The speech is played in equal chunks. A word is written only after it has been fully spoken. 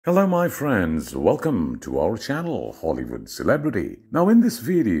Hello my friends, welcome to our channel Hollywood Celebrity. Now in this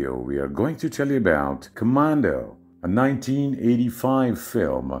video we are going to tell you about Commando, a 1985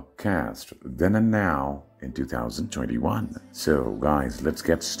 film cast then and now in 2021. So guys, let's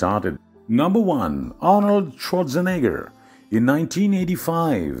get started. Number 1. Arnold Schwarzenegger. In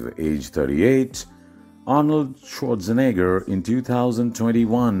 1985, age 38. Arnold Schwarzenegger in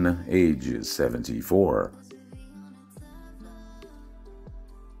 2021, age 74.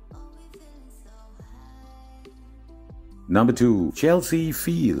 Number 2. Chelsea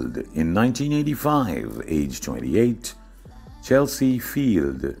Field in 1985, age 28. Chelsea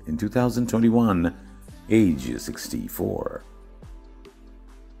Field in 2021, age 64.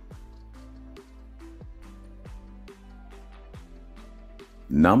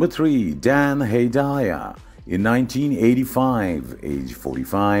 Number 3. Dan Hedaya in 1985, age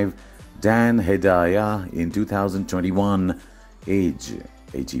 45. Dan Hedaya in 2021, age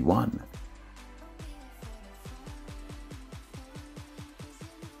 81.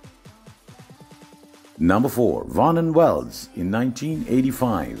 Number 4. Vernon Wells in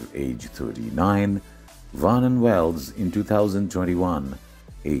 1985, age 39. Vernon Wells in 2021,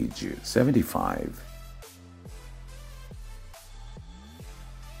 age 75.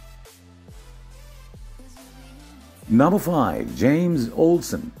 Number 5. James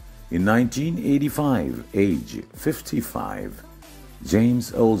Olson in 1985, age 55.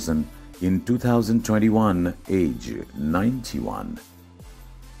 James Olson in 2021, age 91.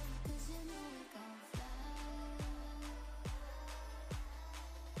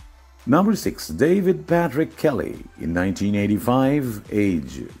 Number 6. David Patrick Kelly in 1985,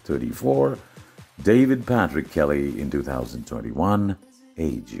 age 34. David Patrick Kelly in 2021,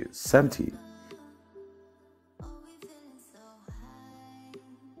 age 70.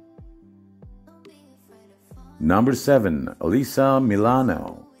 Number 7. Alyssa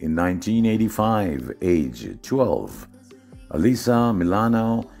Milano in 1985, age 12. Alyssa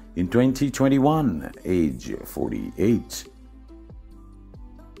Milano in 2021, age 48.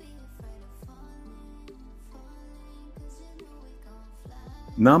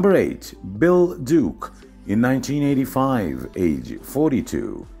 Number 8. Bill Duke in 1985, age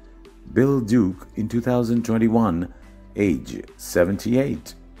 42. Bill Duke in 2021, age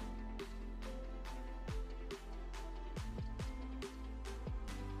 78.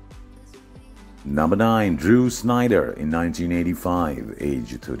 Number 9. Drew Snyder in 1985,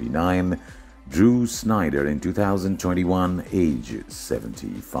 age 39. Drew Snyder in 2021, age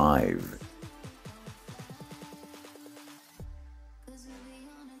 75.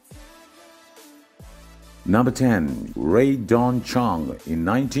 Number 10. Rae Dawn Chong in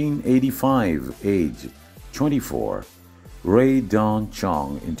 1985, age 24. Rae Dawn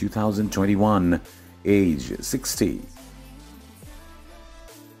Chong in 2021, age 60.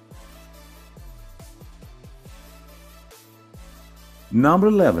 Number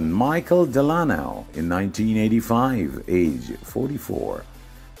 11. Michael DeLano in 1985, age 44.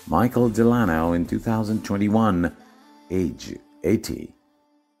 Michael DeLano in 2021, age 80.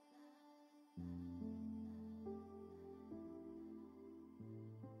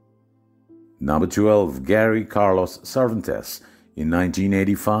 Number 12. Gary Carlos Cervantes in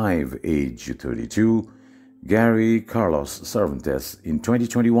 1985, age 32. Gary Carlos Cervantes in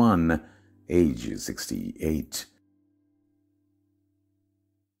 2021, age 68.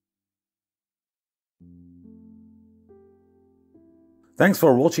 Thanks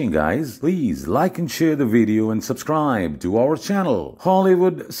for watching guys. Please like and share the video and subscribe to our channel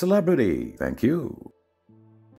Hollywood Celebrity. Thank you.